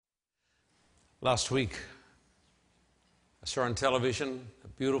Last week, I saw on television a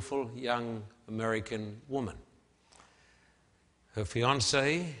beautiful young American woman. Her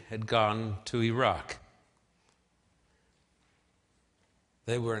fiancé had gone to Iraq.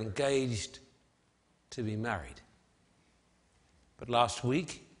 They were engaged to be married. But last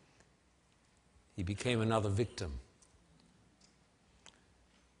week, he became another victim.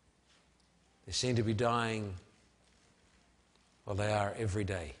 They seem to be dying, well, they are every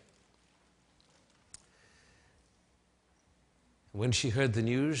day. When she heard the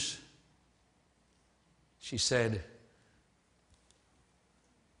news, she said,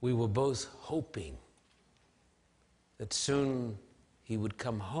 "We were both hoping that soon he would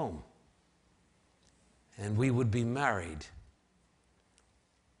come home and we would be married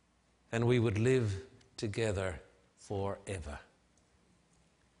and we would live together forever."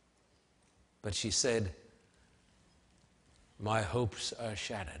 But she said, "My hopes are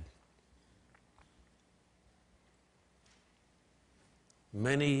shattered."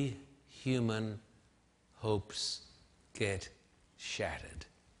 Many human hopes get shattered,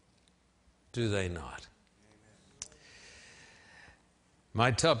 do they not? Amen.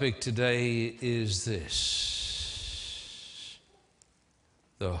 My topic today is this: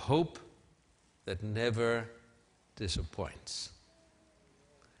 the hope that never disappoints.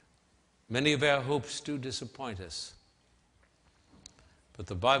 Many of our hopes do disappoint us, but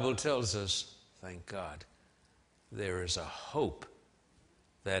the Bible tells us, thank God, there is a hope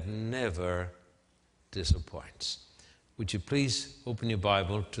that never disappoints. Would you please open your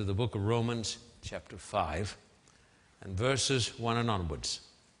Bible to the book of Romans, chapter 5, and verses 1 and onwards.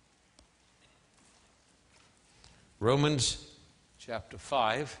 Romans, chapter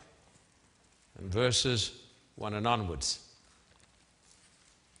 5, and verses 1 and onwards.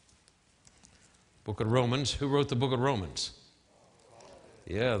 Book of Romans. Who wrote the book of Romans?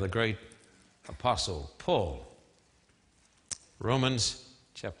 Yeah, the great apostle, Paul. Romans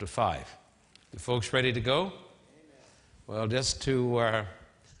chapter 5. You folks ready to go? Amen. Well, just to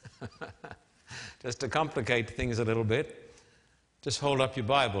complicate things a little bit, just hold up your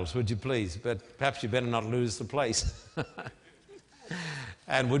Bibles, would you please? But perhaps you better not lose the place.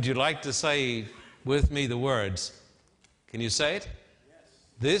 And would you like to say with me the words? Can you say it?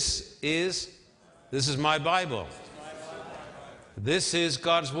 Yes. This is my Bible. This is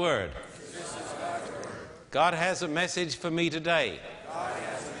God's Word. God has a message for me today.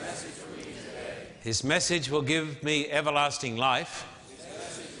 His message will give me everlasting life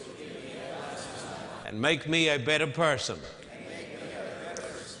and make me a better person.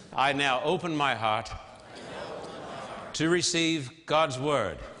 I now open my heart to receive God's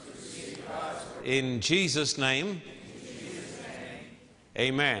Word. In Jesus' name,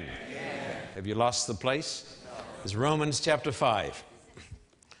 amen. Have you lost the place? It's Romans chapter 5.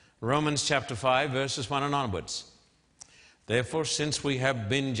 Romans chapter 5, verses 1 and onwards. Therefore, since we have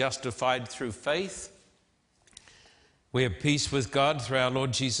been justified through faith, we have peace with God through our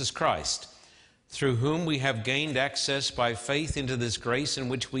Lord Jesus Christ, through whom we have gained access by faith into this grace in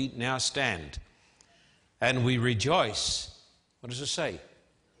which we now stand. And we rejoice, what does it say?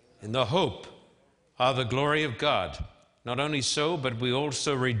 In the hope of the glory of God. Not only so, but we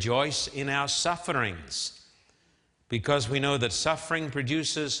also rejoice in our sufferings, because we know that suffering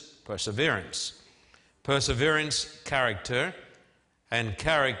produces perseverance. Perseverance, character, and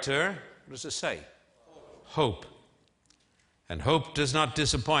character, what does it say? Hope. And hope does not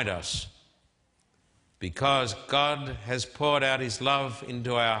disappoint us, because God has poured out His love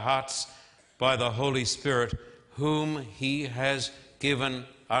into our hearts by the Holy Spirit, whom He has given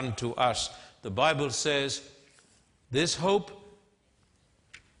unto us. The Bible says this hope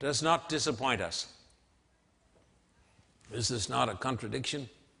does not disappoint us. Is this not a contradiction?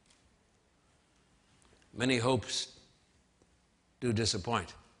 Many hopes do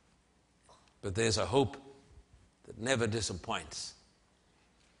disappoint, but there's a hope that never disappoints.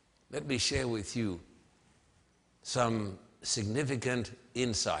 Let me share with you some significant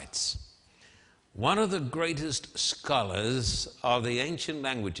insights. One of the greatest scholars of the ancient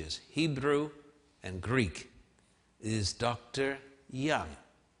languages, Hebrew and Greek, is Dr. Young.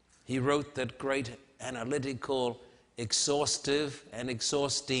 He wrote that great analytical, exhaustive and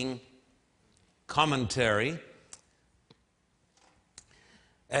exhausting commentary.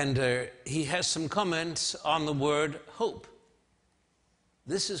 And he has some comments on the word hope.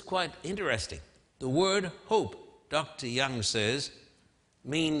 This is quite interesting. The word hope, Dr. Young says,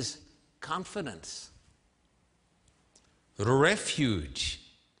 means confidence, refuge,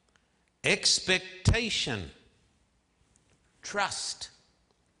 expectation, trust.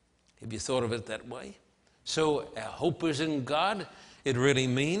 Have you thought of it that way? So our hope is in God. It really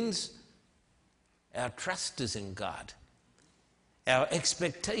means Our trust is in God. Our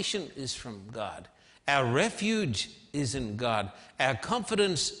expectation is from God. Our refuge is in God. Our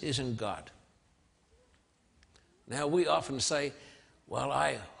confidence is in God. Now, we often say, well,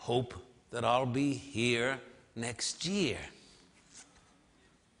 I hope that I'll be here next year.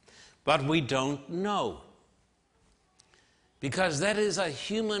 But we don't know. Because that is a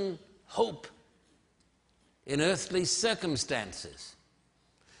human hope in earthly circumstances.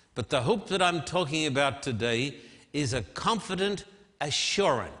 But the hope that I'm talking about today is a confident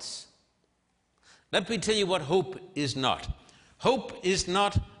assurance. Let me tell you what hope is not. Hope is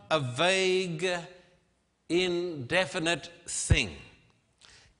not a vague, indefinite thing.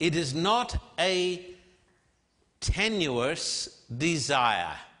 It is not a tenuous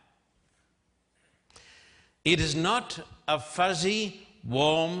desire. It is not a fuzzy,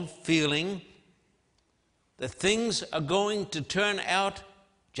 warm feeling that things are going to turn out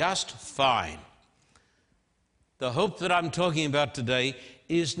just fine. The hope that I'm talking about today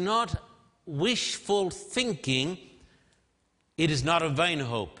is not wishful thinking. It is not a vain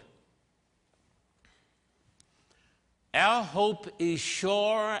hope. Our hope is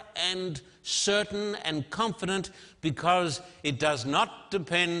sure and certain and confident because it does not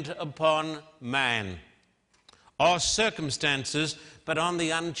depend upon man or circumstances, but on the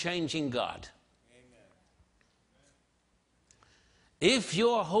unchanging God. Amen. If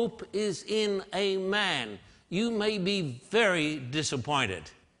your hope is in a man, you may be very disappointed.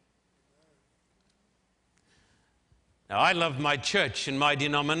 Now, I love my church and my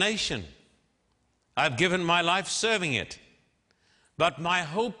denomination. I've given my life serving it. But my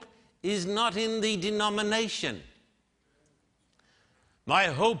hope is not in the denomination. My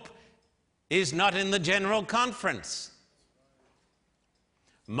hope is not in the general conference.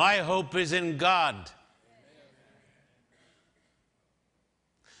 My hope is in God.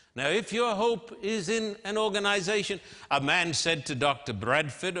 Now, if your hope is in an organization, a man said to Dr.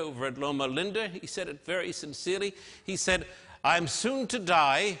 Bradford over at Loma Linda, he said it very sincerely, he said, I'm soon to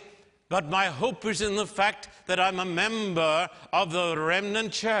die, but my hope is in the fact that I'm a member of the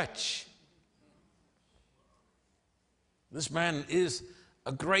remnant church. This man is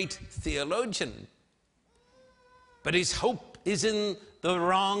a great theologian, but his hope is in the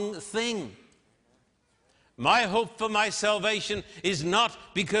wrong thing. My hope for my salvation is not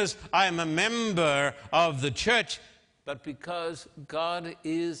because I am a member of the church, but because God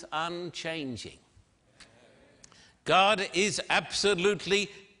is unchanging. God is absolutely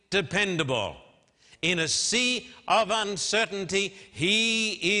dependable. In a sea of uncertainty,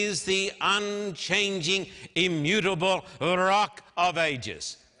 He is the unchanging, immutable rock of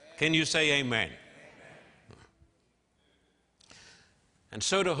ages. Can you say amen? And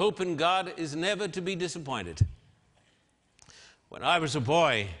so to hope in God is never to be disappointed. When I was a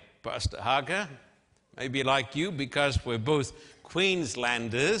boy, Pastor Harker, maybe like you, because we're both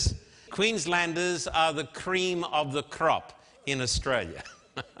Queenslanders. Queenslanders are the cream of the crop in Australia.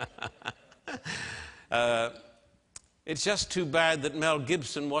 It's just too bad that Mel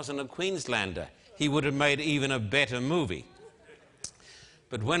Gibson wasn't a Queenslander. He would have made even a better movie.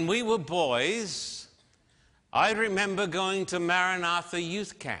 But when we were boys, I remember going to Maranatha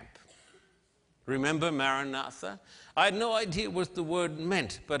Youth Camp. Remember Maranatha? I had no idea what the word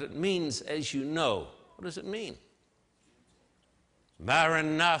meant, but it means, as you know. What does it mean?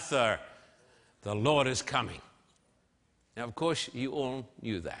 Maranatha, the Lord is coming. Now, of course, you all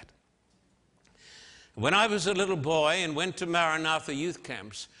knew that. When I was a little boy and went to Maranatha youth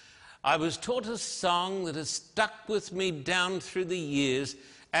camps, I was taught a song that has stuck with me down through the years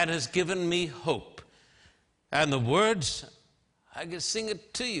and has given me hope. And the words, I can sing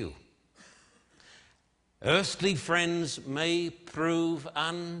it to you. Earthly friends may prove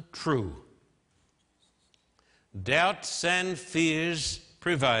untrue. Doubts and fears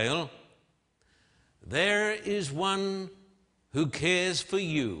prevail. There is one who cares for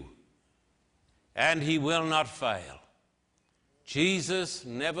you, and He will not fail. Jesus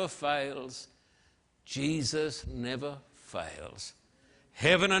never fails. Jesus never fails.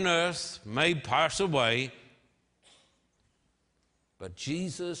 Heaven and earth may pass away, but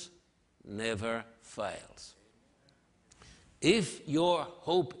Jesus never fails. If your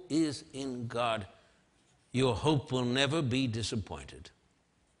hope is in God, your hope will never be disappointed.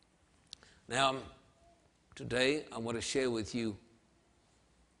 Now, today I want to share with you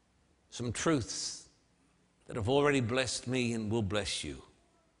some truths that have already blessed me and will bless you.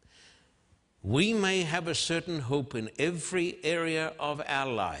 We may have a certain hope in every area of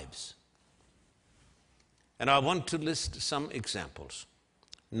our lives. And I want to list some examples.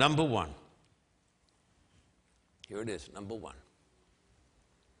 Number one. Here it is, number one.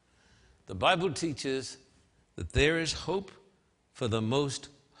 The Bible teaches that there is hope for the most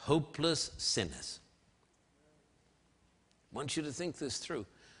hopeless sinners. I want you to think this through.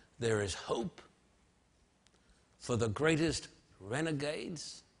 There is hope for the greatest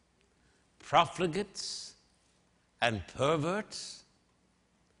renegades, profligates, and perverts,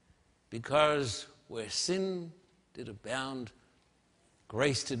 because where sin did abound,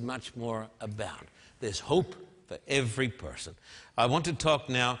 grace did much more abound. There's hope for every person. I want to talk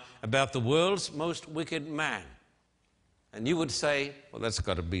now about the world's most wicked man. And you would say, well, that's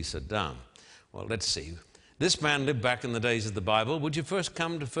got to be Saddam. Well, let's see. This man lived back in the days of the Bible. Would you first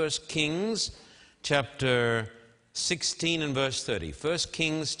come to 1 Kings chapter 16 and verse 30. 1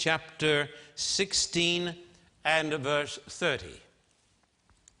 Kings chapter 16 and verse 30.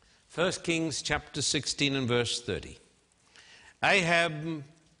 1 Kings chapter 16 and verse 30. Ahab,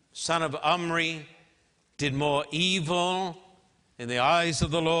 son of Omri, did more evil in the eyes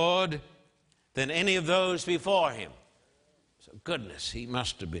of the Lord than any of those before him. So goodness, he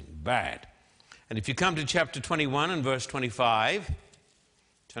must have been bad. And if you come to chapter 21 and verse 25,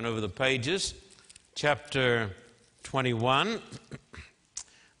 turn over the pages, chapter 21,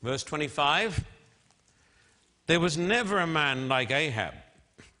 verse 25, there was never a man like Ahab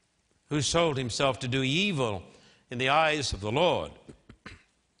who sold himself to do evil in the eyes of the Lord.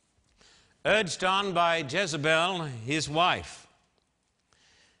 Urged on by Jezebel, his wife,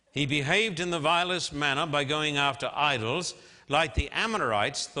 he behaved in the vilest manner by going after idols, like the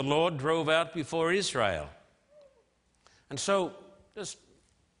Amorites the Lord drove out before Israel. And so, just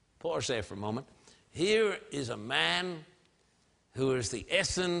pause there for a moment. Here is a man who is the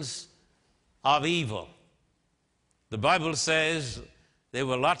essence of evil. The Bible says there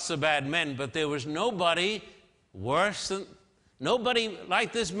were lots of bad men, but there was nobody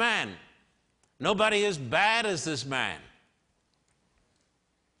like this man. Nobody as bad as this man.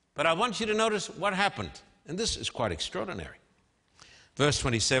 But I want you to notice what happened. And this is quite extraordinary. Verse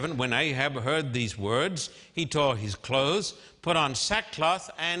 27, when Ahab heard these words, he tore his clothes, put on sackcloth,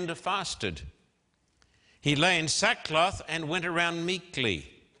 and fasted. He lay in sackcloth and went around meekly.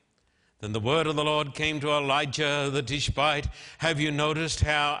 Then the word of the Lord came to Elijah the Tishbite. Have you noticed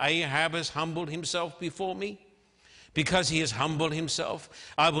how Ahab has humbled himself before me? Because he has humbled himself,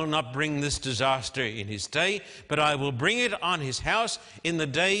 I will not bring this disaster in his day, but I will bring it on his house in the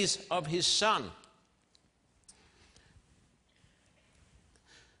days of his son.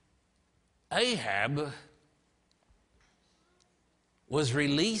 Ahab was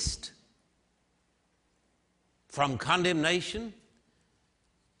released from condemnation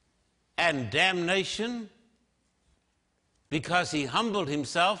and damnation because he humbled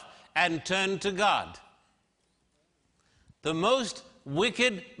himself and turned to God. The most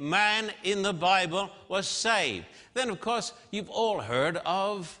wicked man in the Bible was saved. Then, of course, you've all heard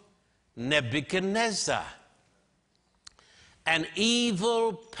of Nebuchadnezzar, an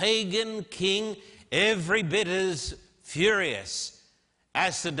evil pagan king, every bit as furious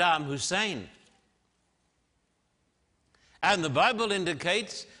as Saddam Hussein. And the Bible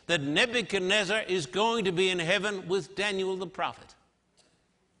indicates that Nebuchadnezzar is going to be in heaven with Daniel the prophet.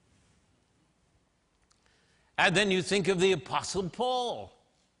 And then you think of the Apostle Paul,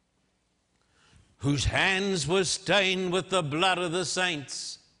 whose hands were stained with the blood of the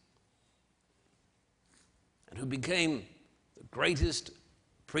saints, and who became the greatest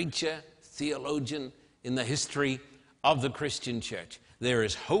preacher, theologian in the history of the Christian church. There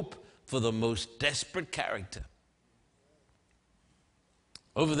is hope for the most desperate character.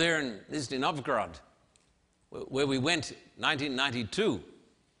 Over there in Nizhny Novgorod, where we went in 1992,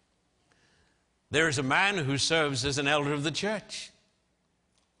 there is a man who serves as an elder of the church.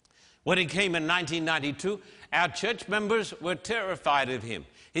 When he came in 1992, our church members were terrified of him.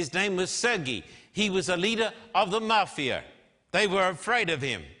 His name was Sergei. He was a leader of the mafia. They were afraid of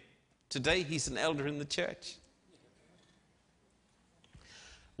him. Today, he's an elder in the church.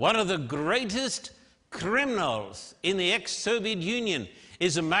 One of the greatest criminals in the ex-Soviet Union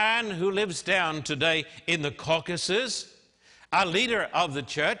is a man who lives down today in the Caucasus, a leader of the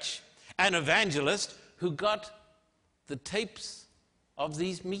church, an evangelist who got the tapes of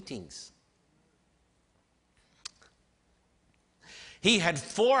these meetings. He had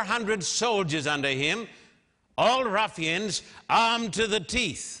 400 soldiers under him, all ruffians, armed to the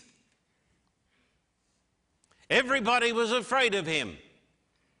teeth. Everybody was afraid of him.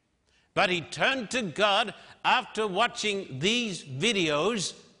 But he turned to God after watching these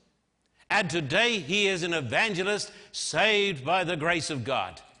videos, and today he is an evangelist saved by the grace of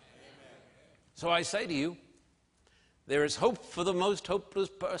God. So I say to you, there is hope for the most hopeless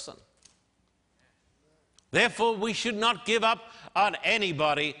person. Therefore, we should not give up on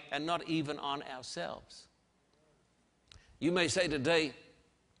anybody, and not even on ourselves. You may say today,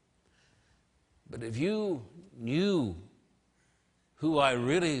 but if you knew who I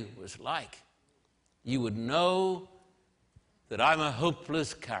really was like, you would know that I'm a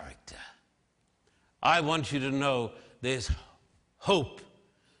hopeless character. I want you to know there's hope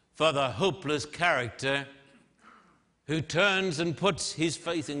for the hopeless character who turns and puts his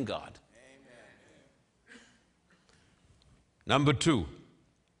faith in God. Number 2,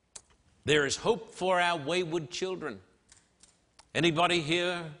 there is hope for our wayward children. Anybody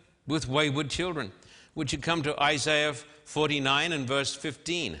here with wayward children? Would you come to Isaiah 49 and verse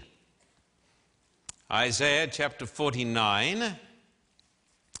 15? Isaiah chapter 49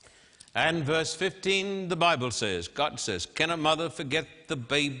 and verse 15, the Bible says, God says, can a mother forget the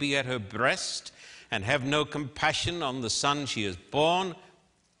baby at her breast and have no compassion on the son she has born?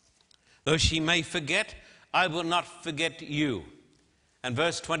 Though she may forget, I will not forget you. And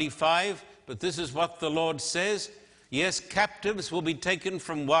verse 25, but this is what the Lord says, yes, captives will be taken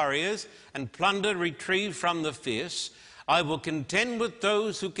from warriors and plunder retrieved from the fierce. I will contend with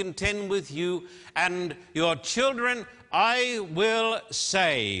those who contend with you, and your children I will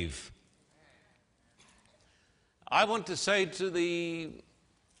save. I want to say to the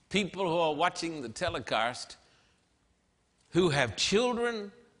people who are watching the telecast who have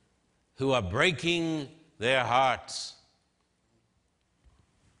children who are breaking their hearts.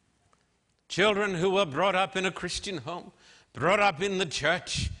 Children who were brought up in a Christian home, brought up in the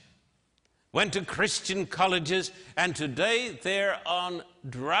church, went to Christian colleges, and today they're on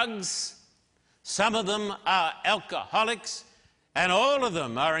drugs. Some of them are alcoholics, and all of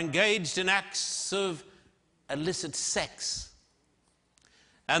them are engaged in acts of illicit sex.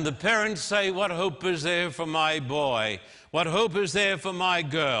 And the parents say, what hope is there for my boy? What hope is there for my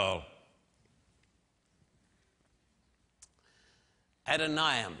girl?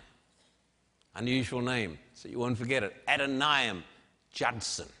 Adoniram, unusual name, so you won't forget it. Adoniram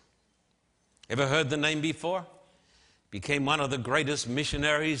Judson. Ever heard the name before? Became one of the greatest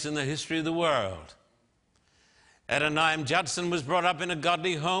missionaries in the history of the world. Adoniram Judson was brought up in a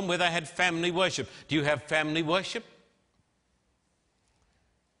godly home where they had family worship. Do you have family worship?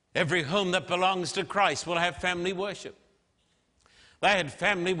 Every home that belongs to Christ will have family worship. They had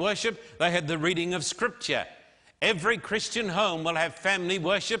family worship. They had the reading of Scripture. Every Christian home will have family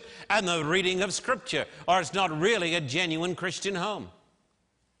worship and the reading of Scripture, or it's not really a genuine Christian home.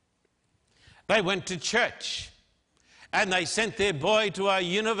 They went to church, and they sent their boy to a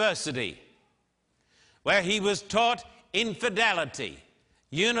university where he was taught infidelity.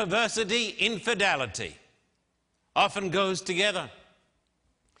 University infidelity often goes together.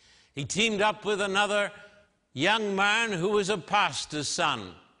 He teamed up with another young man who was a pastor's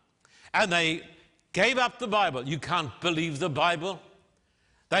son, and they gave up the Bible. You can't believe the Bible.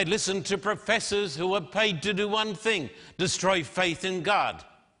 They listened to professors who were paid to do one thing: destroy faith in God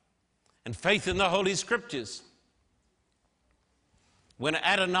and faith in the Holy Scriptures. When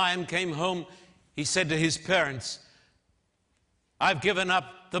Adoniram came home, he said to his parents, I've given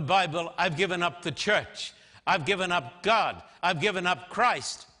up the Bible, I've given up the church, I've given up God, I've given up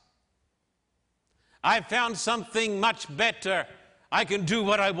Christ. I found something much better. I can do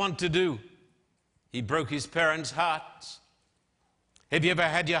what I want to do. He broke his parents' hearts. Have you ever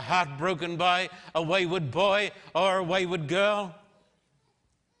had your heart broken by a wayward boy or a wayward girl?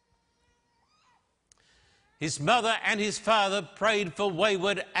 His mother and his father prayed for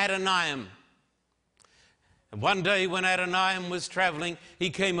wayward Adoniram. And one day when Adoniram was traveling,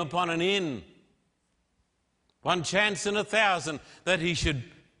 he came upon an inn. One chance in 1,000 that he should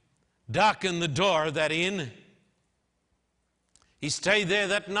darken the door of that inn. He stayed there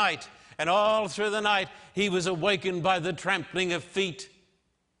that night, and all through the night he was awakened by the trampling of feet,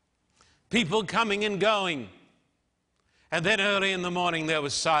 people coming and going. And then early in the morning there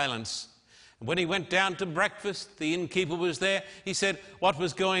was silence. When he went down to breakfast, the innkeeper was there. He said, what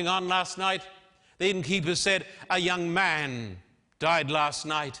was going on last night? The innkeeper said, a young man died last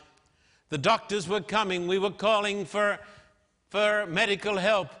night. The doctors were coming. We were calling for medical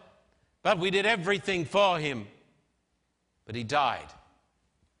help, but we did everything for him. But he died.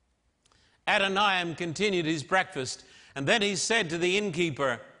 Adoniram continued his breakfast, and then he said to the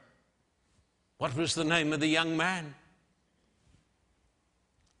innkeeper, what was the name of the young man?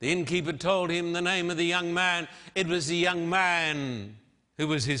 The innkeeper told him the name of the young man. It was the young man who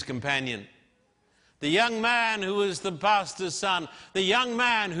was his companion. The young man who was the pastor's son. The young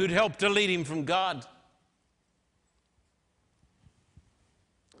man who'd helped to lead him from God.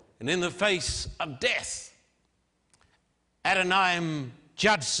 And in the face of death, Adoniram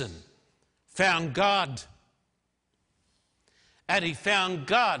Judson found God And he found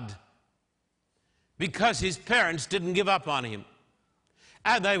God because his parents didn't give up on him.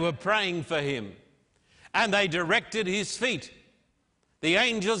 And they were praying for him. And they directed his feet. The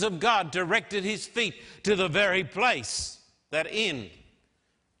angels of God directed his feet to the very place, that inn,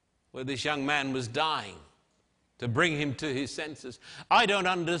 where this young man was dying, to bring him to his senses. I don't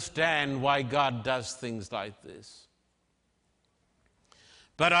understand why God does things like this.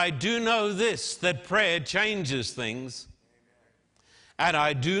 But I do know this, that prayer changes things. And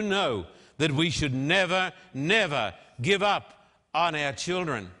I do know that we should never, never give up on our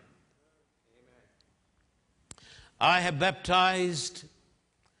children. I have baptized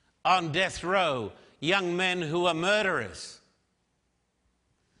on death row young men who are murderers.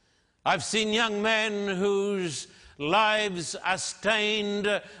 I've seen young men whose lives are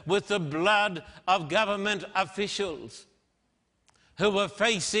stained with the blood of government officials who are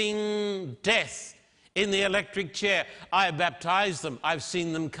facing death in the electric chair. I have baptized them. I've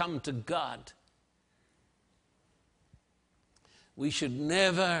seen them come to God. We should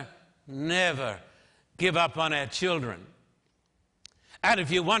never, never give up on our children. And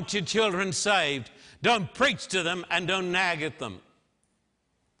if you want your children saved, don't preach to them and don't nag at them,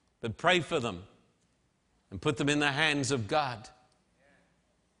 but pray for them and put them in the hands of God.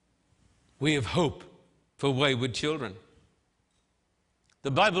 We have hope for wayward children.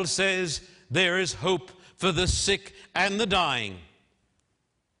 The Bible says there is hope for the sick and the dying.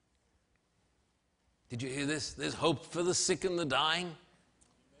 Did you hear this? There's hope for the sick and the dying.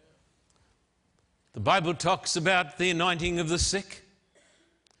 The Bible talks about the anointing of the sick.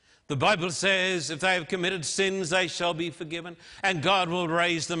 The Bible says if they have committed sins, they shall be forgiven, and God will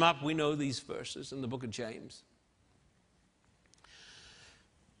raise them up. We know these verses in the book of James.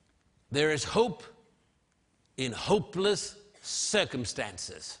 There is hope in hopeless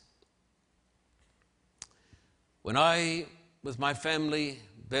circumstances. When I, with my family,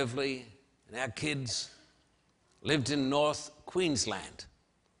 Beverly, and our kids, lived in North Queensland,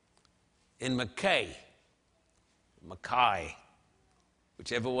 in Mackay,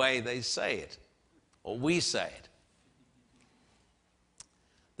 whichever way they say it, or we say it.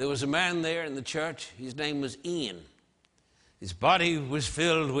 There was a man there in the church. His name was Ian. His body was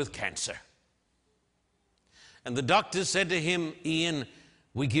filled with cancer. And the doctor said to him, Ian,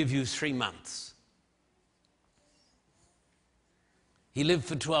 we give you 3 months. He lived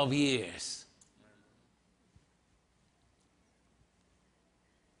for 12 years.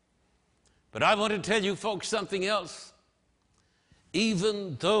 But I want to tell you folks something else.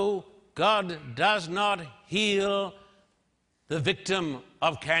 Even though God does not heal the victim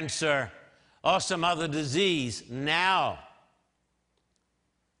of cancer or some other disease now,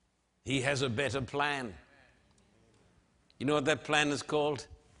 He has a better plan. You know what that plan is called?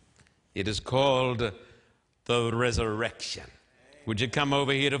 It is called the resurrection. Would you come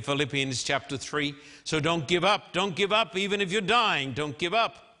over here to Philippians chapter 3? So don't give up. Don't give up even if you're dying. Don't give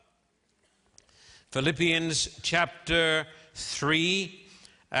up. Philippians chapter 3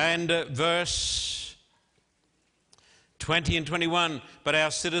 and verse 20 and 21. But our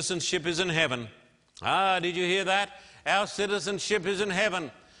citizenship is in heaven. Did you hear that? Our citizenship is in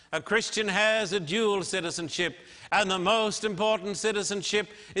heaven. A Christian has a dual citizenship. And the most important citizenship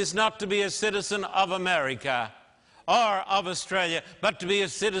is not to be a citizen of America or of Australia, but to be a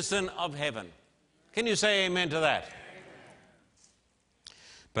citizen of heaven. Can you say amen to that?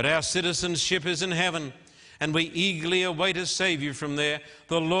 But our citizenship is in heaven, and we eagerly await a Savior from there,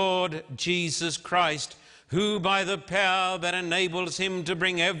 the Lord Jesus Christ, who by the power that enables him to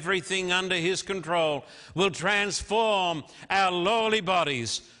bring everything under his control will transform our lowly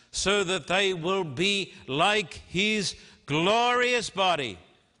bodies so that they will be like his glorious body.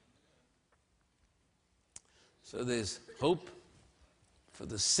 So there's hope for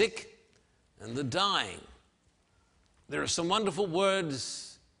the sick and the dying. There are some wonderful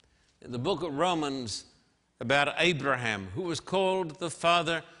words in the book of Romans about Abraham, who was called the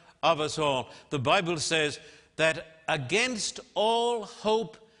father of us all. The Bible says that against all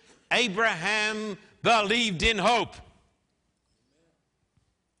hope, Abraham believed in hope.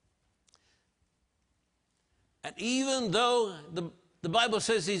 And even though the Bible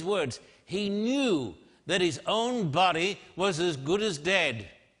says these words, he knew that his own body was as good as dead,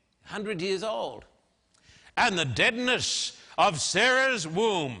 100 years old. And the deadness of Sarah's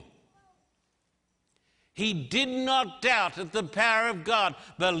womb. He did not doubt at the power of God,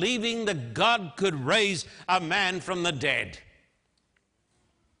 believing that God could raise a man from the dead,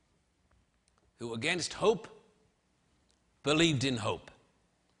 who against hope believed in hope.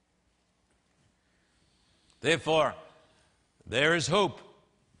 Therefore, there is hope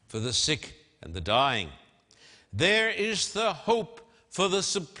for the sick and the dying. There is the hope for the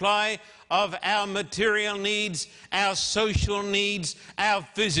supply of our material needs, our social needs, our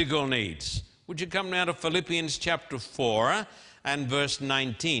physical needs. Would you come now to Philippians chapter 4 and verse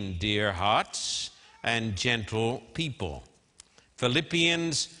 19, dear hearts and gentle people.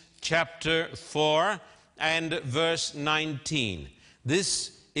 Philippians chapter 4 and verse 19.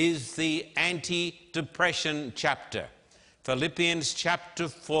 This is the anti-depression chapter. Philippians chapter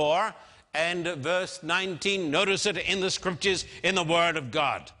 4 and verse 19. Notice it in the scriptures, in the Word of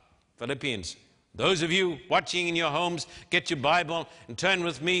God. Philippians. Those of you watching in your homes, get your Bible and turn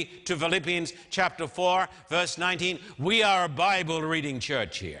with me to Philippians chapter 4, verse 19. We are a Bible reading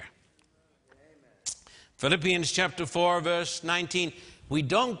church here. Philippians chapter 4, verse 19. We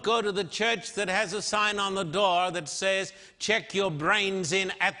don't go to the church that has a sign on the door that says, check your brains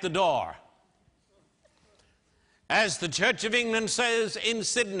in at the door. As the Church of England says in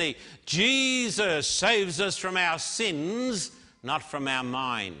Sydney, Jesus saves us from our sins, not from our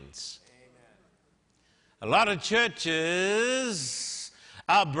minds. Amen. A lot of churches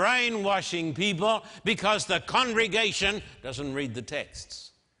are brainwashing people because the congregation doesn't read the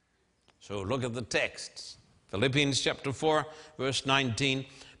texts. So look at the texts. Philippians chapter 4, verse 19.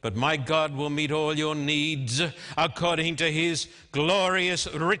 But my God will meet all your needs according to his glorious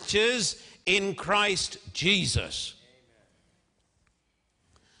riches in Christ Jesus.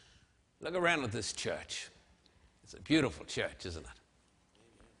 Amen. Look around at this church. It's a beautiful church, isn't it?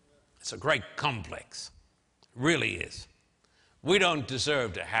 It's a great complex. It really is. We don't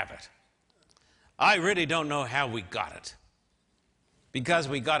deserve to have it. I really don't know how we got it. Because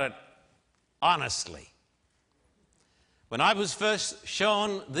we got it honestly. When I was first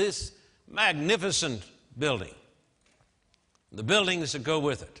shown this magnificent building, the buildings that go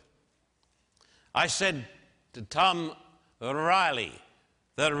with it, I said to Tom Riley,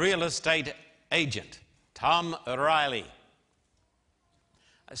 the real estate agent, Tom Riley,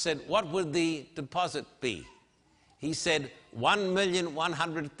 I said, what would the deposit be? He said,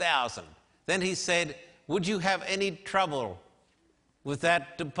 $1,100,000. Then he said, would you have any trouble with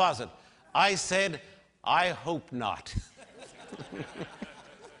that deposit? I said, I hope not.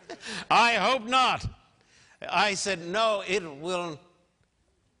 I hope not. I said, no, it will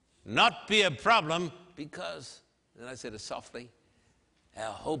not be a problem because, and I said it softly,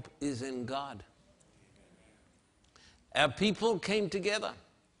 our hope is in God. Our people came together.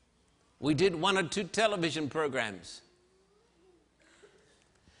 We did 1 or 2 television programs.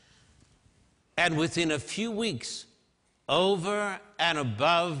 And within a few weeks, over and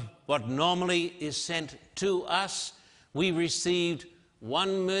above what normally is sent to us, we received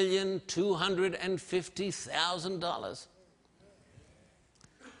 $1,250,000.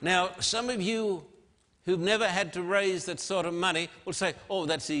 Now, some of you who've never had to raise that sort of money will say, oh,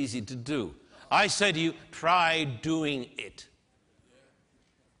 that's easy to do. I say to you, try doing it.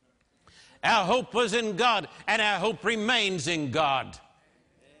 Our hope was in God, and our hope remains in God.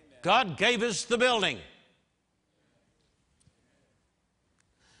 God gave us the building.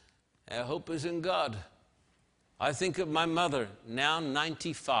 Our hope is in God. I think of my mother, now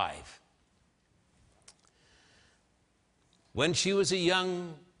 95. When she was a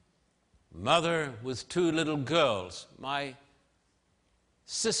young mother with 2 little girls, my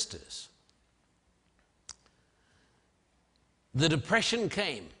sisters, the Depression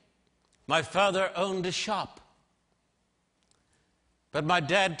came. My father owned a shop. But my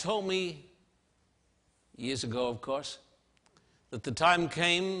dad told me, years ago, of course, that the time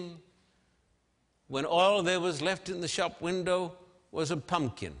came when all there was left in the shop window was a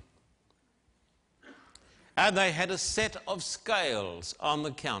pumpkin. And they had a set of scales on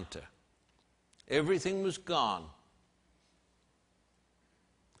the counter. Everything was gone.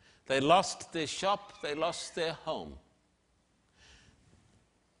 They lost their shop, they lost their home.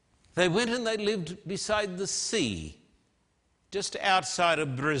 They went and they lived beside the sea, just outside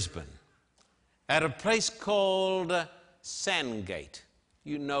of Brisbane, at a place called Sandgate.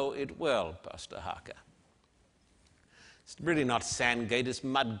 You know it well, Pastor Harker. It's really not Sandgate, it's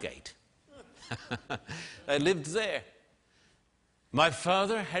Mudgate. They lived there. My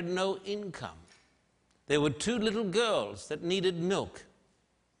father had no income. There were 2 little girls that needed milk.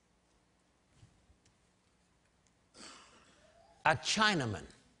 A Chinaman,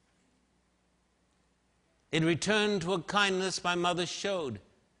 in return to a kindness my mother showed,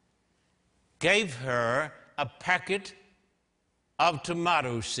 gave her a packet of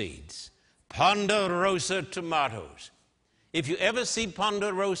tomato seeds, Ponderosa tomatoes. If you ever see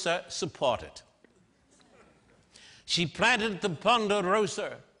Ponderosa, support it. She planted the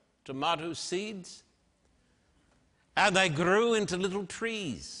Ponderosa tomato seeds, and they grew into little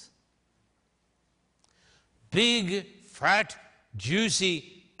trees. big, fat,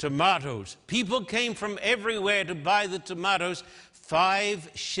 juicy tomatoes. People came from everywhere to buy the tomatoes,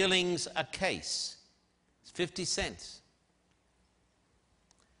 5 shillings a case. It's 50 cents.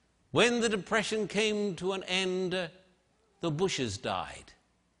 When the Depression came to an end, the bushes died,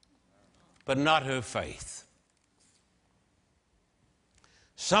 but not her faith.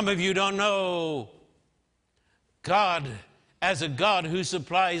 Some of you don't know God as a God who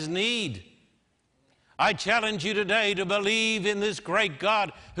supplies need. I challenge you today to believe in this great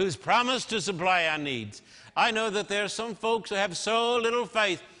God who's promised to supply our needs. I know that there are some folks who have so little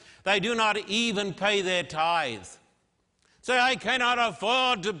faith, they do not even pay their tithe. Say, I cannot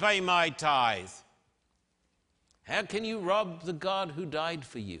afford to pay my tithe. How can you rob the God who died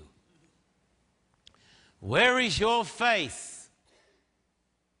for you? Where is your faith?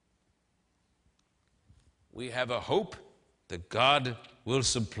 We have a hope that God will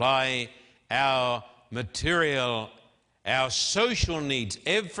supply our material, our social needs,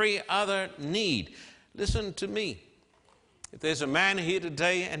 every other need. Listen to me. If there's a man here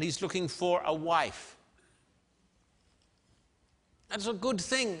today and he's looking for a wife, that's a good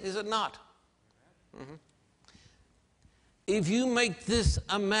thing, is it not? Mm-hmm. If you make this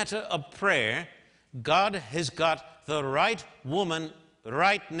a matter of prayer, God has got the right woman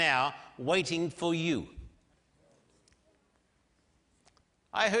right now waiting for you.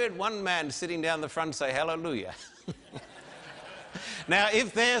 I heard one man sitting down the front say, hallelujah. Now,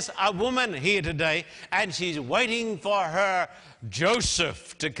 if there's a woman here today and she's waiting for her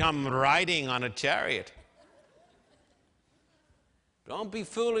Joseph to come riding on a chariot, don't be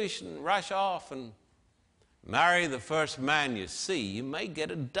foolish and rush off and marry the first man you see. You may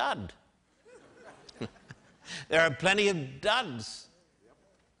get a dud. There are plenty of duds.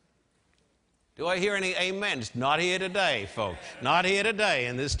 Do I hear any amens? Not here today, folks. Not here today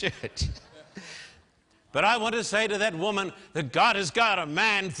in this church. But I want to say to that woman that God has got a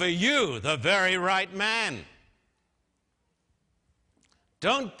man for you, the very right man.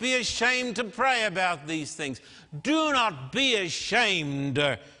 Don't be ashamed to pray about these things. Do not be ashamed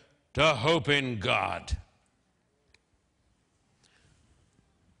to hope in God.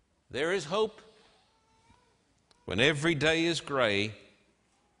 There is hope when every day is gray,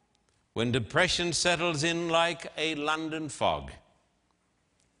 when depression settles in like a London fog.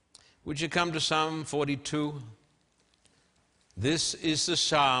 Would you come to Psalm 42? This is the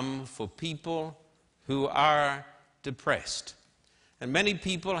psalm for people who are depressed. And many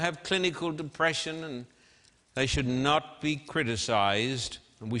people have clinical depression, and they should not be criticized,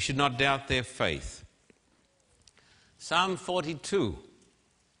 and we should not doubt their faith. Psalm 42,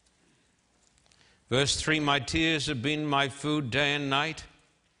 verse 3, my tears have been my food day and night,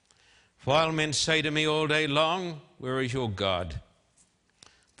 while men say to me all day long, where is your God?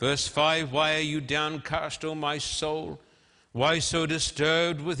 Verse 5, why are you downcast, O my soul? Why so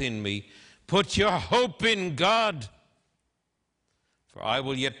disturbed within me? Put your hope in God, for I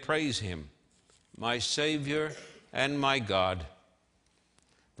will yet praise him, my Savior and my God.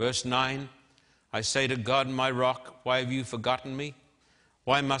 Verse 9, I say to God, my rock, why have you forgotten me?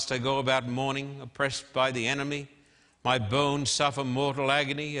 Why must I go about mourning, oppressed by the enemy? My bones suffer mortal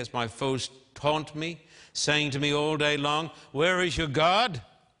agony as my foes taunt me, saying to me all day long, where is your God?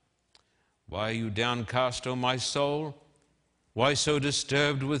 Why are you downcast, O my soul? Why so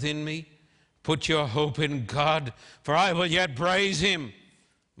disturbed within me? Put your hope in God, for I will yet praise him,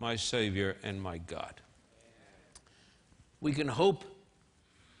 my Savior and my God. We can hope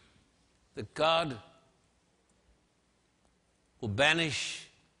that God will banish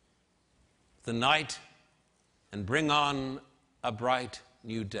the night and bring on a bright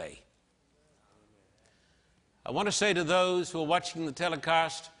new day. I want to say to those who are watching the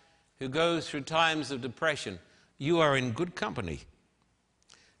telecast who go through times of depression, you are in good company.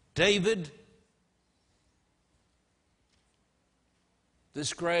 David,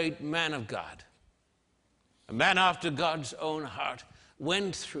 this great man of God, a man after God's own heart,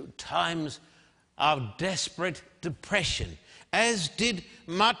 went through times of desperate depression, as did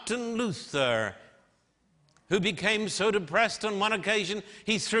Martin Luther, who became so depressed on one occasion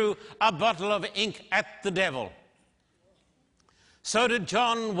he threw a bottle of ink at the devil. So did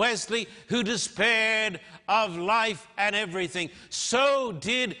John Wesley, who despaired of life and everything. So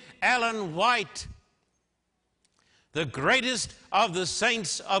did Ellen White. The greatest of the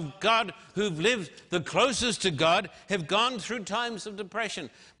saints of God who've lived the closest to God have gone through times of depression.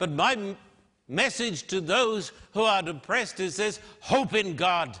 But my message to those who are depressed is this: hope in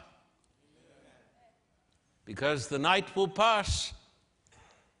God. Because the night will pass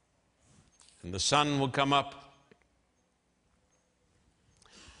and the sun will come up.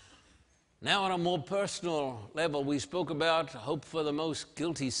 Now, on a more personal level, we spoke about hope for the most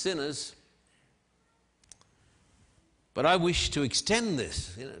guilty sinners. But I wish to extend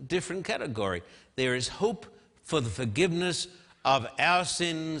this in a different category. There is hope for the forgiveness of our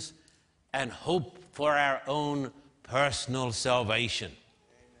sins and hope for our own personal salvation.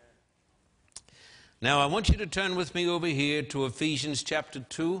 Now, I want you to turn with me over here to Ephesians chapter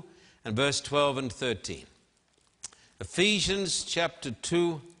 2 and verse 12 and 13. Ephesians chapter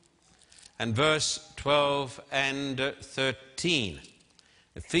 2 and verse 12 and 13.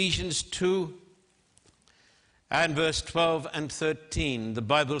 Ephesians 2 and verse 12 and 13. The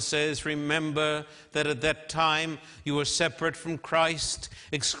Bible says, "Remember that at that time you were separate from Christ,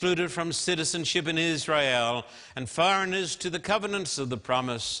 excluded from citizenship in Israel, and foreigners to the covenants of the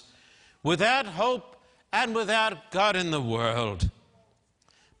promise, without hope and without God in the world.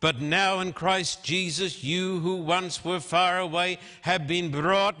 But now in Christ Jesus, you who once were far away have been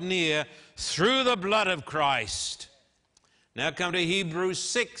brought near through the blood of Christ." Now come to Hebrews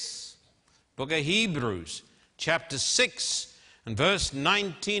 6, book of Hebrews, chapter 6 and verse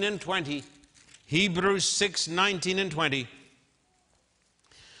 19 and 20. Hebrews 6, 19 and 20.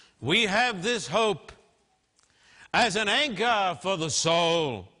 "We have this hope as an anchor for the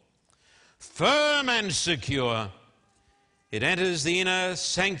soul, firm and secure. It enters the inner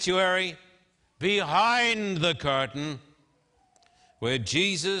sanctuary behind the curtain, where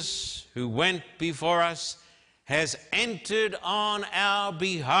Jesus, who went before us, has entered on our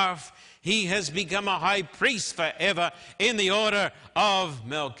behalf. He has become a high priest forever in the order of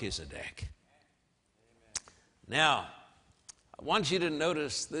Melchizedek." Now, I want you to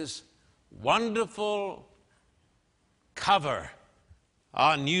notice this wonderful cover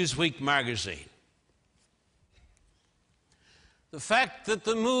on Newsweek magazine. The fact that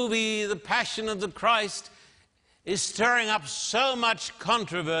the movie The Passion of the Christ is stirring up so much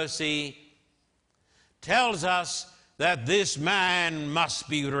controversy tells us that this man must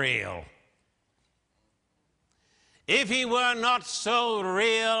be real. If he were not so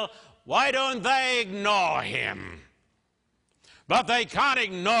real, why don't they ignore him? But they can't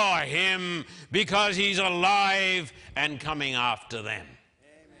ignore him because he's alive and coming after them.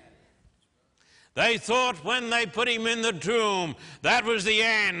 Amen. They thought when they put him in the tomb, that was the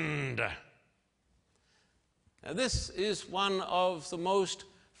end. Now, this is one of the most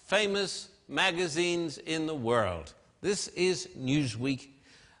famous magazines in the world. This is Newsweek.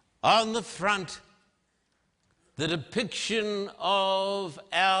 On the front, the depiction of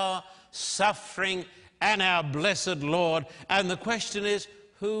our suffering and our blessed Lord. And the question is,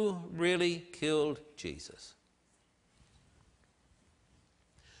 who really killed Jesus?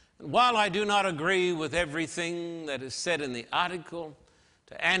 And while I do not agree with everything that is said in the article,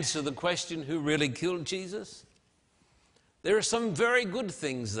 to answer the question, who really killed Jesus, there are some very good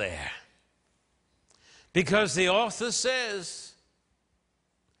things there. Because the author says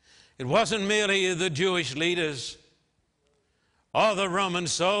it wasn't merely the Jewish leaders or the Roman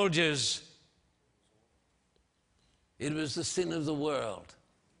soldiers. It was the sin of the world,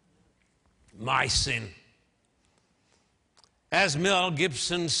 my sin. As Mel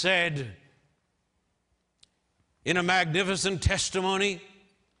Gibson said in a magnificent testimony,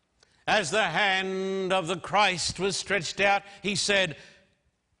 as the hand of the Christ was stretched out, he said,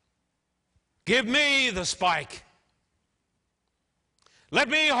 "Give me the spike. Let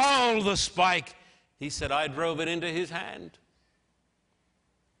me hold the spike." He said, I drove it into his hand.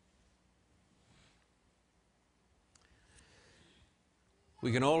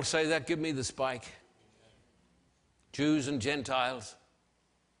 We can all say that, give me the spike. Jews and Gentiles,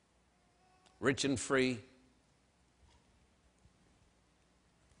 rich and free.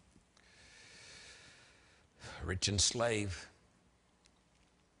 Rich and slave.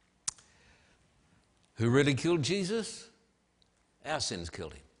 Who really killed Jesus? Our sins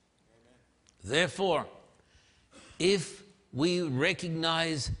killed him. Amen. Therefore, if we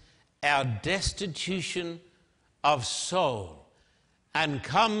recognize our destitution of soul and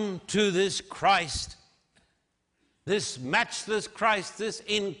come to this Christ, this matchless Christ, this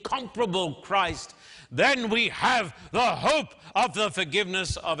incomparable Christ, then we have the hope of the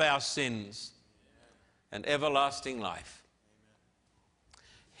forgiveness of our sins and everlasting life.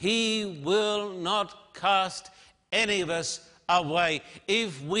 He will not cast any of us away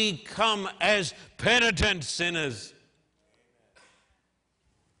if we come as penitent sinners.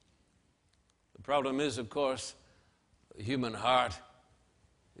 The problem is, of course, the human heart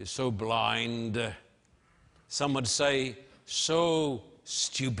is so blind, some would say so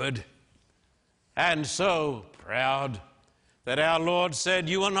stupid and so proud, that our Lord said,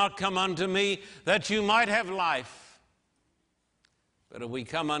 "You will not come unto me that you might have life." But if we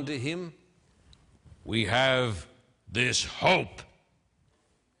come unto him, we have this hope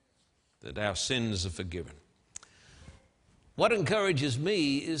that our sins are forgiven. What encourages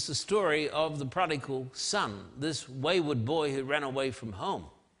me is the story of the prodigal son, this wayward boy who ran away from home.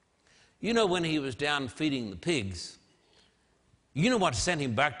 You know, when he was down feeding the pigs, you know what sent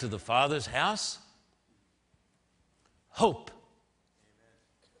him back to the Father's house? Hope.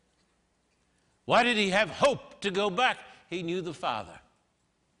 Why did he have hope to go back? He knew the Father.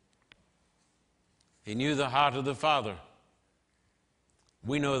 He knew the heart of the Father.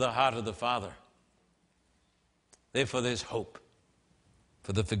 We know the heart of the Father. Therefore, there's hope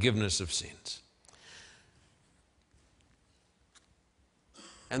for the forgiveness of sins.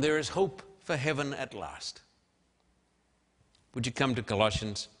 And there is hope for heaven at last. Would you come to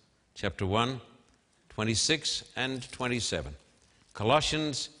Colossians chapter 1, 26 and 27.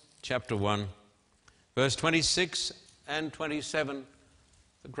 Colossians chapter 1, verse 26 and 27.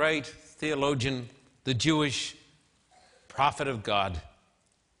 The great theologian, the Jewish prophet of God,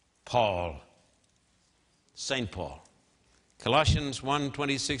 Paul, St. Paul. Colossians 1,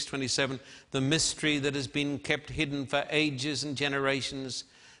 26, 27. The mystery that has been kept hidden for ages and generations,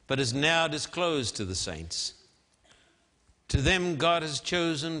 but is now disclosed to the saints. To them God has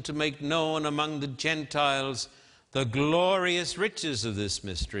chosen to make known among the Gentiles the glorious riches of this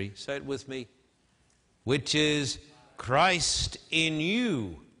mystery. Say it with me. Which is Christ in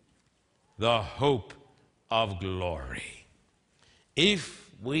you, the hope of glory. If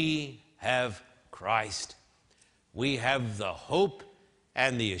we have Christ, we have the hope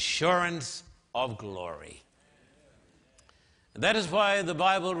and the assurance of glory. And that is why the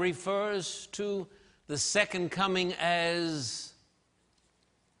Bible refers to the second coming as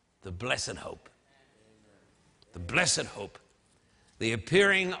the blessed hope. The blessed hope. The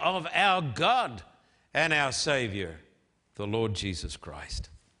appearing of our God and our Savior, the Lord Jesus Christ.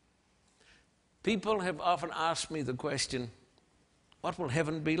 People have often asked me the question, what will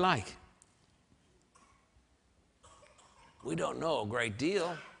heaven be like? We don't know a great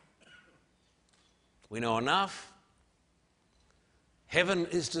deal. We know enough. Heaven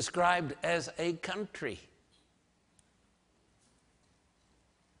is described as a country.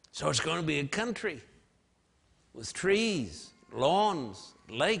 So it's going to be a country with trees, lawns,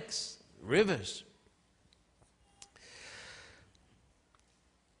 lakes, rivers.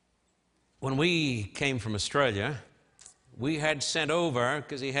 When we came from Australia, we had sent over,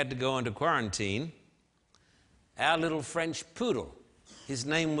 because he had to go into quarantine, our little French poodle. His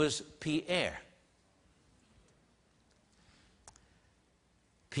name was Pierre.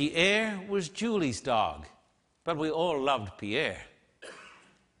 Pierre was Julie's dog, but we all loved Pierre.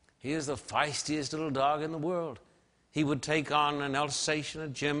 He is the feistiest little dog in the world. He would take on an Alsatian, a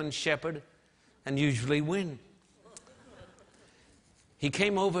German Shepherd, and usually win. He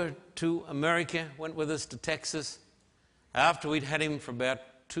came over to America, went with us to Texas. After we'd had him for about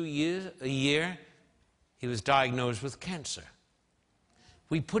a year, he was diagnosed with cancer.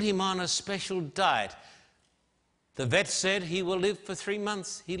 We put him on a special diet. The vet said he will live for 3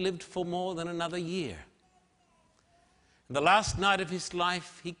 months. He lived for more than another year. And the last night of his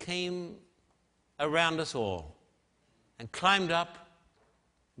life, he came around us all and climbed up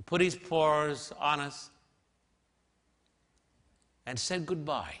and put his paws on us and said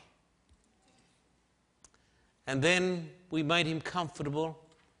goodbye. And then we made him comfortable,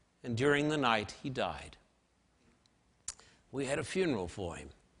 and during the night he died. We had a funeral for him.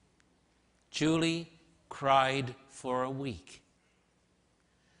 Julie cried for a week.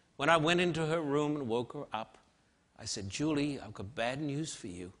 When I went into her room and woke her up, I said, Julie, I've got bad news for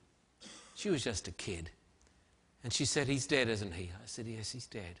you. She was just a kid. And she said, he's dead, isn't he? I said, yes, he's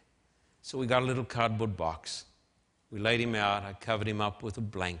dead. So we got a little cardboard box. We laid him out. I covered him up with a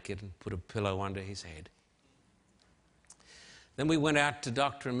blanket and put a pillow under his head. Then we went out to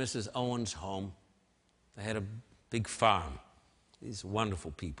Dr. and Mrs. Owen's home. They had a big farm. These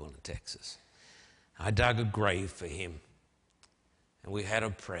wonderful people in Texas. I dug a grave for him, and we had a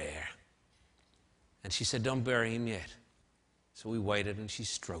prayer. And she said, don't bury him yet. So we waited, and she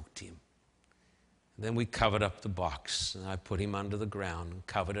stroked him. And then we covered up the box, and I put him under the ground and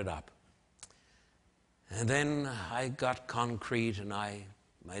covered it up. And then I got concrete, and I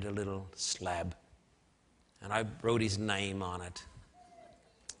made a little slab, and I wrote his name on it.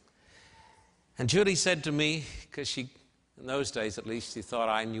 And Julie said to me, because she, in those days at least, she thought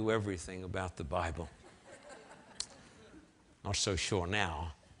I knew everything about the Bible. Not so sure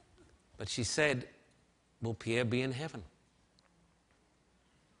now. But she said, will Pierre be in heaven?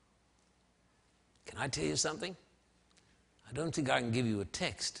 Can I tell you something? I don't think I can give you a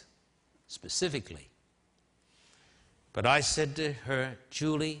text specifically. But I said to her,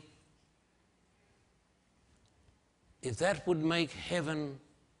 Julie, if that would make heaven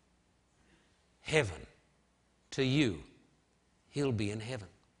heaven to you, he'll be in heaven.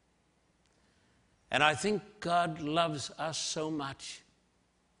 And I think God loves us so much,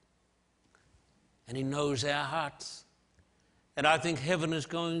 and he knows our hearts. And I think heaven is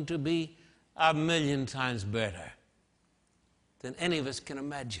going to be 1,000,000 times better than any of us can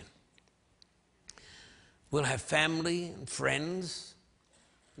imagine. We'll have family and friends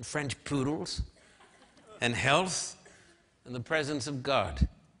and French poodles and health and the presence of God.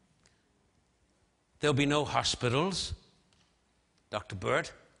 There'll be no hospitals. Dr.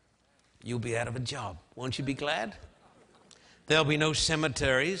 Burt, you'll be out of a job. Won't you be glad? There'll be no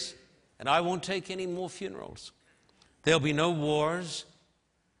cemeteries, and I won't take any more funerals. There'll be no wars,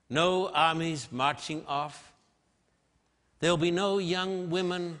 no armies marching off. There'll be no young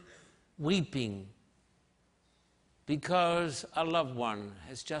women weeping because a loved one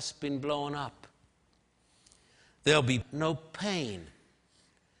has just been blown up. There'll be no pain,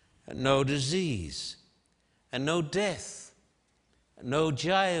 and no disease, and no death, and no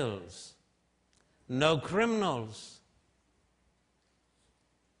jails, no criminals,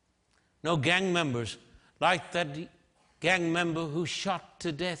 no gang members like that gang member who shot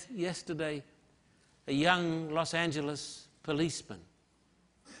to death yesterday a young Los Angeles policeman.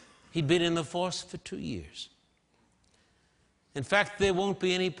 He'd been in the force for 2 years. In fact, there won't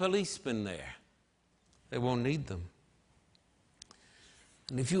be any policemen there. They won't need them.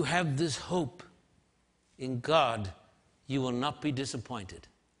 And if you have this hope in God, you will not be disappointed.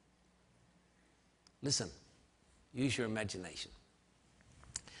 Listen, use your imagination.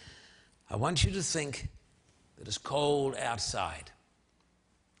 I want you to think that it's cold outside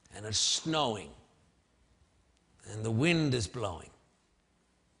and it's snowing and the wind is blowing.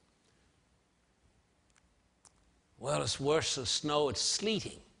 Well, it's worse than snow, it's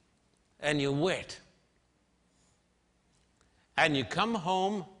sleeting and you're wet. And you come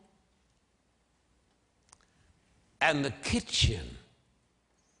home and the kitchen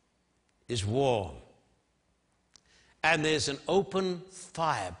is warm and there's an open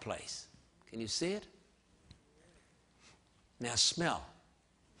fireplace. Can you see it? Now smell.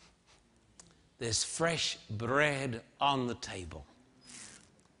 There's fresh bread on the table.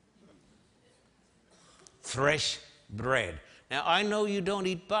 Fresh bread. Now I know you don't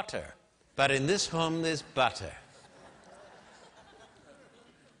eat butter, but in this home there's butter.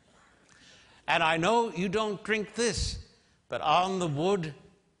 And I know you don't drink this, but on the wood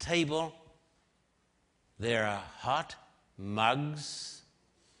table there are hot mugs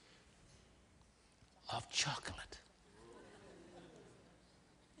of chocolate.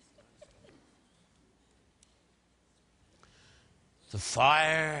 The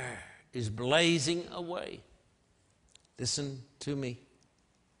fire is blazing away. Listen to me.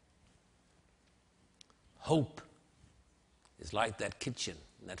 Hope is like that kitchen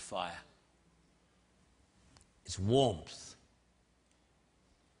and that fire. It's warmth.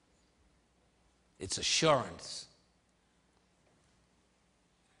 It's assurance.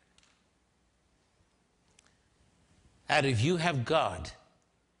 And if you have God,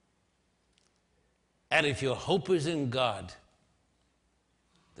 and if your hope is in God,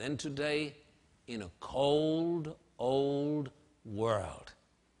 then today, in a cold, old world,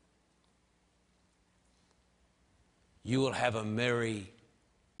 you will have a merry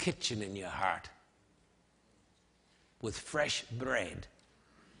kitchen in your heart with fresh bread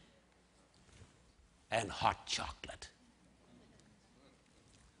and hot chocolate.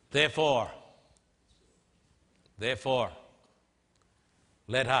 Therefore,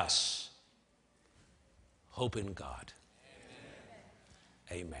 let us hope in God.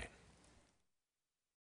 Amen.